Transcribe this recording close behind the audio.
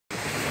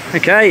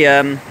Okay,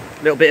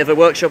 little bit of a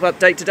workshop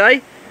update today.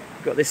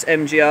 We've got this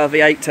MGR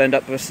V8 turned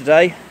up for us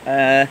today.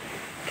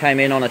 Came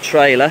in on a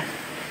trailer.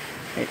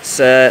 It's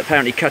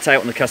apparently cut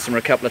out on the customer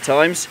a couple of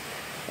times.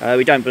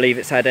 We don't believe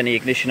it's had any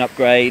ignition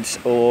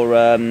upgrades or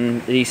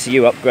the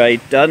ECU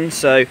upgrade done,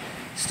 so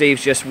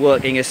Steve's just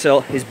working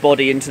his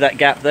body into that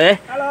gap there.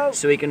 Hello.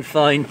 So he can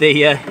find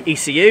the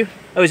ECU.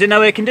 Oh, is it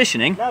no air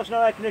conditioning? No, it's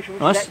no air conditioning,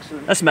 which is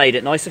excellent. That's made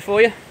it nicer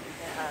for you.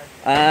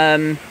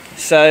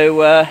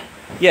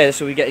 Yeah,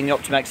 this will be getting the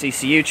Optimax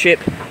ECU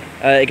chip,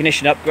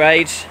 ignition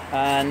upgrade,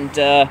 and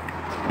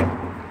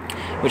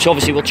which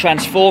obviously will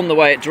transform the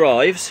way it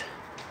drives.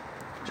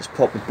 Just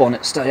pop the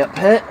bonnet stay up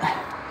here,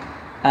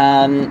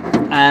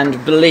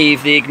 and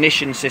believe the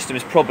ignition system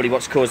is probably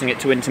what's causing it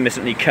to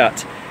intermittently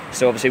cut.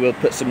 So obviously we'll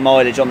put some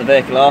mileage on the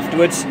vehicle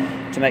afterwards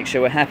to make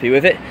sure we're happy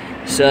with it.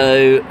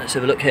 So let's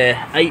have a look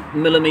here.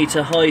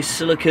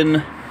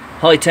 8mm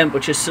high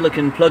temperature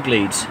silicon plug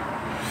leads.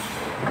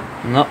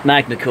 Not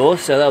Magna-Core,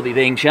 so they'll be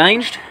being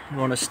changed. We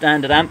want a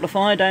standard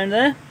amplifier down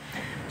there.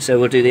 So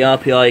we'll do the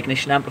RPI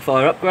ignition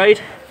amplifier upgrade.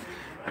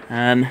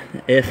 The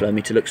airflow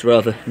meter looks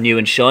rather new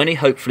and shiny.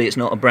 Hopefully it's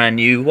not a brand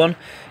new one,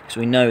 because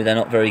we know they're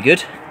not very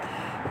good.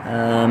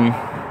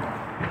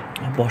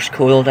 A Bosch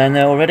coil down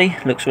there already.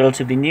 Looks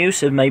relatively new,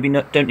 so maybe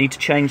don't need to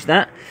change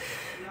that.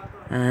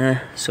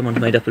 Someone's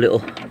made up a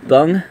little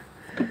bung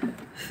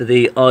for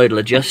the idle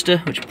adjuster,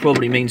 which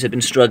probably means they've been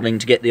struggling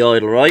to get the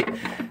idle right,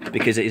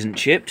 because it isn't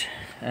chipped.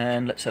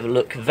 And let's have a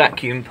look.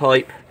 Vacuum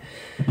pipe.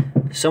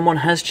 Someone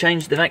has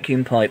changed the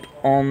vacuum pipe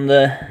on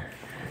the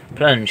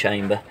plenum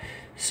chamber,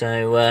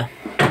 so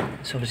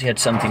it's obviously had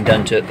something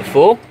done to it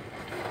before.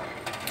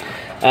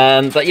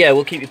 But yeah,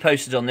 we'll keep you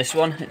posted on this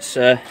one. It's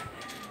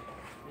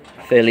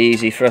fairly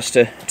easy for us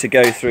to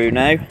go through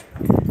now.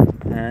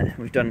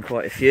 We've done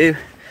quite a few.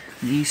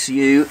 The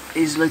ECU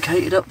is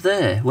located up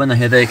there. When they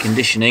have air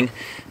conditioning,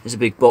 there's a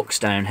big box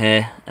down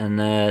here, and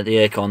the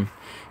aircon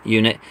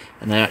unit,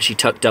 and they're actually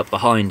tucked up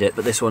behind it,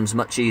 but this one's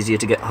much easier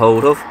to get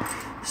hold of,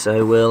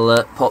 so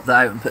we'll pop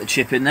that out and put a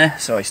chip in there.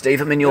 Sorry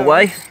Steve, I'm in your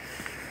way.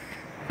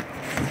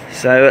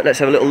 So let's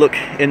have a little look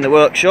in the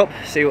workshop,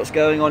 see what's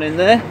going on in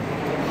there.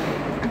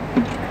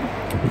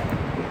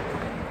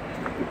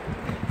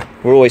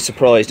 We're always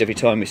surprised every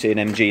time we see an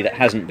MG that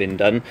hasn't been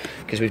done,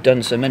 because we've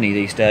done so many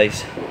these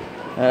days.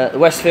 The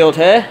Westfield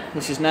here,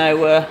 this is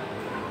now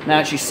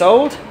actually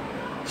sold.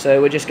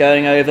 So we're just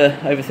going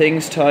over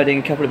things, tidying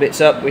a couple of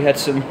bits up. We had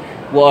some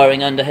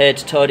wiring under here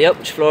to tidy up,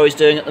 which Florey's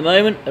doing at the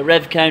moment. A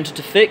rev counter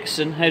to fix,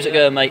 and how's it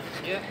going, mate?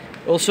 Yeah.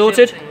 All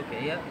sorted?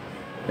 Okay, yeah.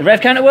 The rev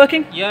counter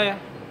working? Yeah.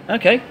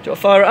 Okay, do you want to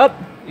fire it up?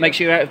 Make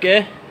sure you're out of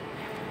gear.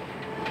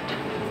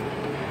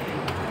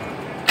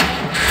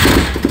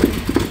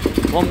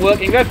 One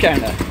working rev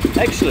counter.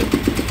 Excellent.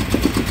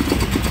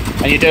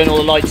 And you're doing all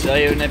the lights, are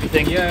you, and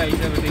everything? Yeah, it's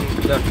everything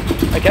done.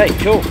 Okay,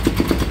 cool.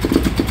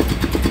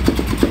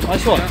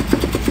 Nice one. Yeah.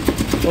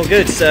 All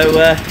good. So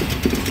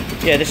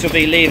yeah, this will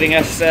be leaving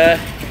us in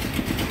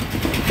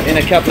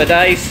a couple of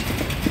days.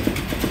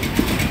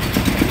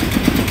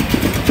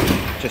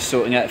 Just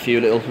sorting out a few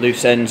little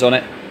loose ends on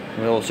it.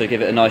 We'll also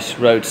give it a nice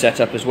road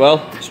setup as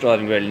well. It's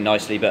driving really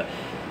nicely, but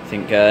I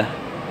think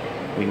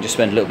we can just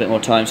spend a little bit more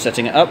time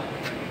setting it up.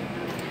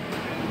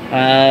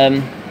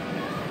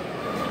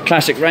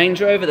 Classic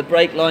Range Rover, the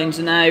brake lines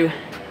are now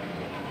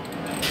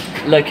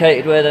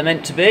located where they're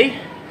meant to be.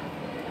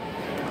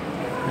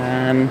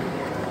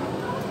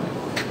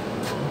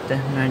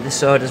 Down around this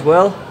side as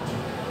well.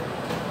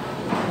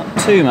 Not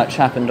too much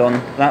happened on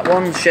that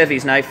one.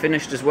 Chevy's now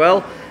finished as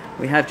well.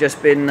 We have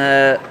just been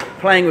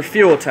playing with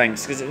fuel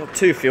tanks, because it's got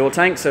two fuel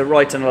tanks, a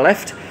right and a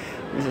left.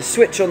 There's a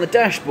switch on the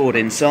dashboard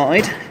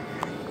inside,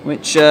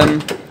 which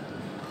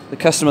the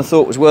customer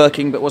thought was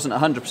working but wasn't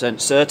 100%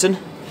 certain.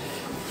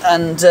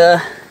 And there's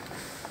a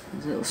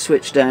little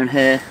switch down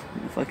here.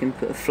 If I can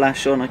put a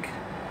flash on, I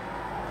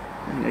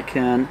think I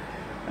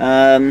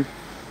can.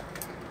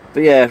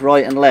 But yeah,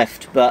 right and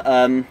left, but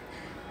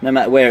no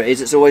matter where it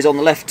is, it's always on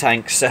the left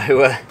tank, so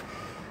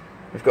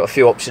we've got a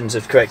few options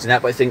of correcting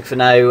that, but I think for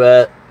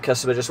now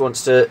customer just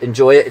wants to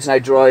enjoy it. It's now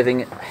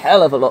driving a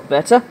hell of a lot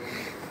better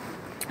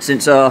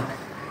since our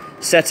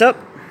setup,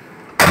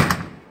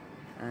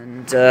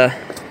 and yeah,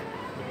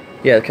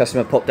 the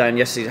customer popped down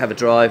yesterday to have a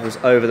drive, was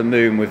over the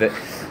moon with it.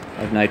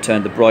 I've now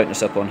turned the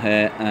brightness up on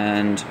here,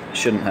 and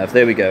shouldn't have.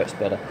 There we go, it's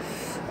better.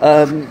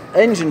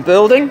 Engine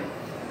building.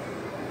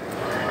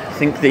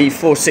 I think the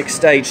 4.6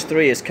 stage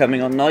 3 is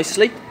coming on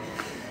nicely.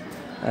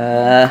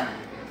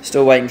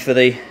 Still waiting for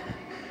the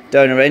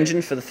donor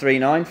engine for the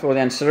 3.9 for all the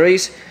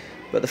ancillaries,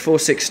 but the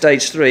 4.6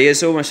 stage 3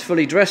 is almost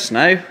fully dressed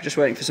now. Just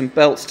waiting for some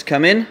belts to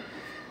come in,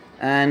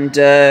 and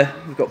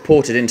we've got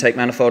ported intake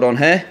manifold on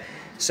here,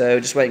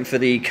 so just waiting for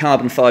the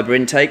carbon fibre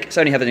intake. It's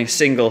only having a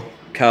single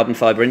carbon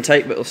fibre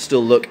intake, but it'll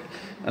still look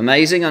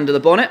amazing under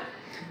the bonnet.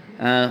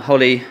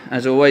 Holly,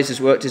 as always,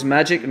 has worked his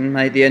magic and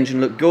made the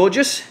engine look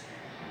gorgeous.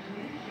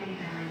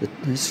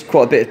 There's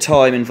quite a bit of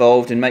time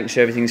involved in making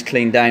sure everything's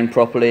cleaned down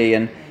properly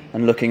and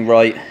looking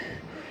right.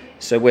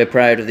 So we're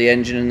proud of the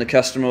engine, and the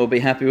customer will be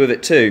happy with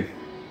it too.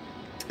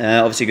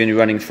 Obviously going to be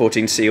running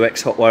 14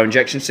 CUX hot wire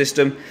injection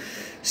system,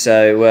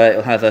 so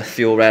it'll have a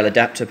fuel rail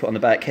adapter put on the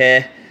back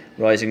here,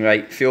 rising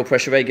rate fuel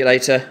pressure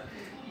regulator.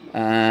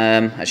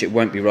 Actually it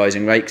won't be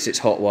rising rate because it's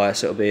hot wire,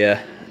 so it'll be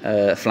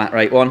a flat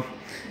rate one,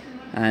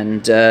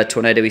 and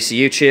Tornado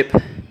ECU chip.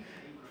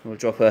 We'll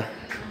drop a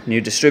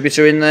new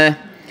distributor in there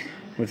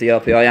with the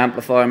RPI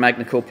amplifier and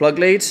Magnacore plug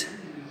leads,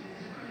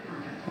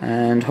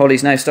 and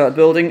Holly's now started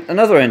building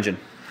another engine.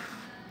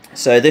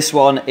 So this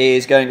one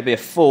is going to be a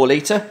 4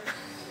 litre.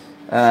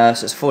 So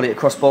it's a 4 litre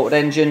cross-bolted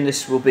engine.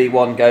 This will be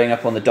one going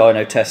up on the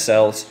dyno test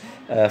cells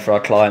for our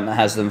client that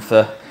has them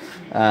for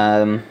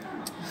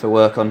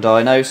work on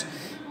dynos.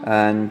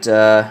 And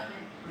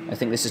I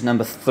think this is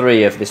number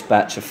 3 of this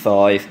batch of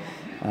 5.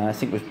 I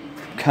think we're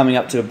coming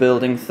up to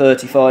building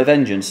 35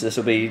 engines. So this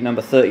will be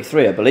number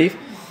 33, I believe,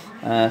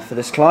 for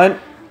this client.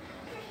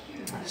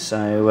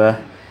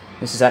 So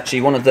this is actually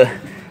one of the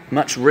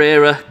much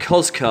rarer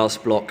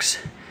Coscast blocks.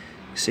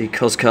 You see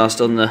Coscast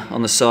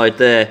on the side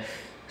there.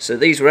 So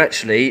these were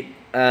actually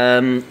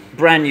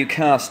brand new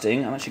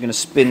casting. I'm actually going to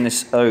spin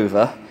this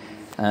over.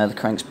 The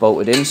crank's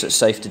bolted in, so it's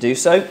safe to do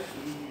so.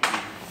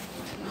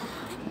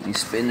 Let me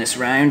spin this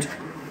round.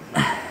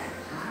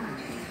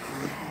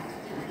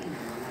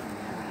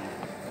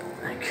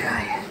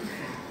 Okay.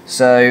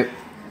 So,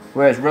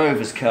 whereas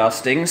Rovers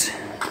Castings,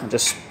 I'll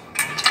just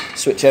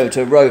switch over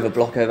to a Rover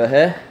block over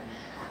here.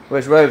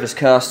 Whereas Rovers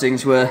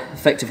Castings were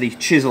effectively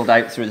chiselled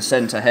out through the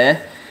centre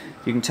here,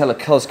 you can tell a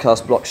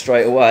Coscast block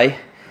straight away,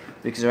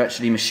 because they're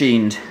actually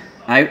machined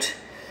out,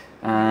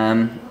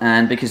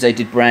 and because they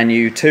did brand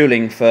new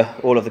tooling for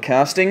all of the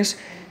castings,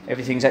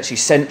 everything's actually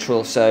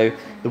central. So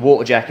the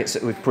water jackets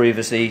that we've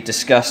previously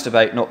discussed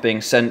about not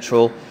being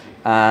central,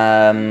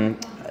 they're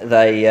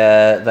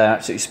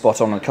absolutely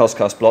spot on the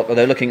Coscast block.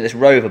 Although looking at this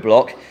Rover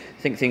block,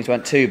 I think things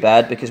weren't too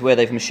bad, because where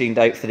they've machined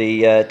out for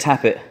the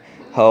tappet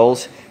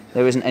holes,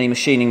 there isn't any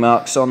machining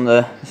marks on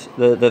the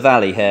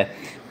valley here,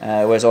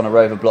 whereas on a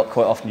Rover block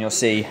quite often you'll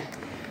see.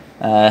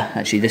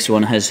 Actually, this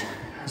one has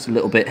a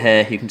little bit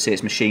here. You can see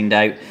it's machined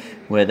out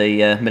where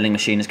the milling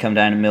machine has come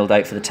down and milled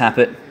out for the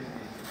tappet.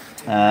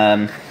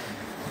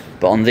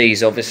 But on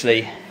these,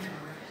 obviously,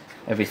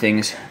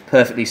 everything's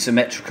perfectly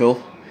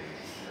symmetrical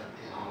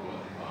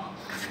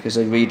because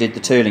they redid the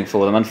tooling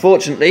for them.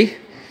 Unfortunately,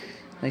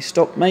 they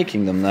stopped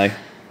making them though.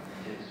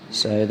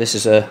 So this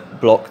is a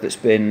block that's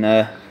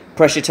been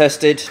pressure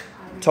tested,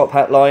 top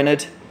hat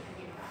linered,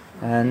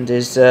 and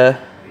is now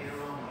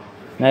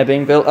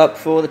being built up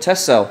for the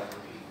test cell.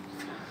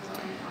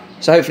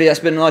 So hopefully that's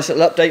been a nice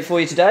little update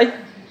for you today.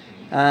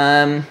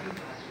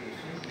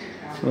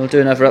 We'll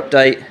do another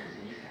update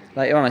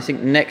later on. I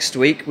think next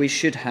week we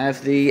should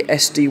have the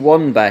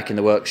SD1 back in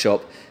the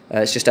workshop.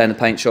 It's just down the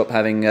paint shop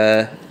having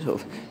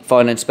sort of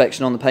final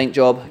inspection on the paint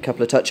job, a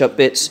couple of touch-up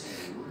bits,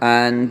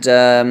 and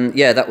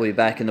yeah, that will be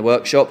back in the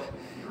workshop.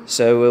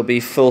 So we'll be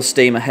full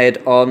steam ahead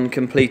on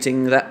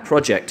completing that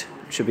project.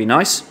 Should be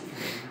nice.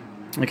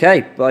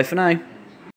 Okay, bye for now.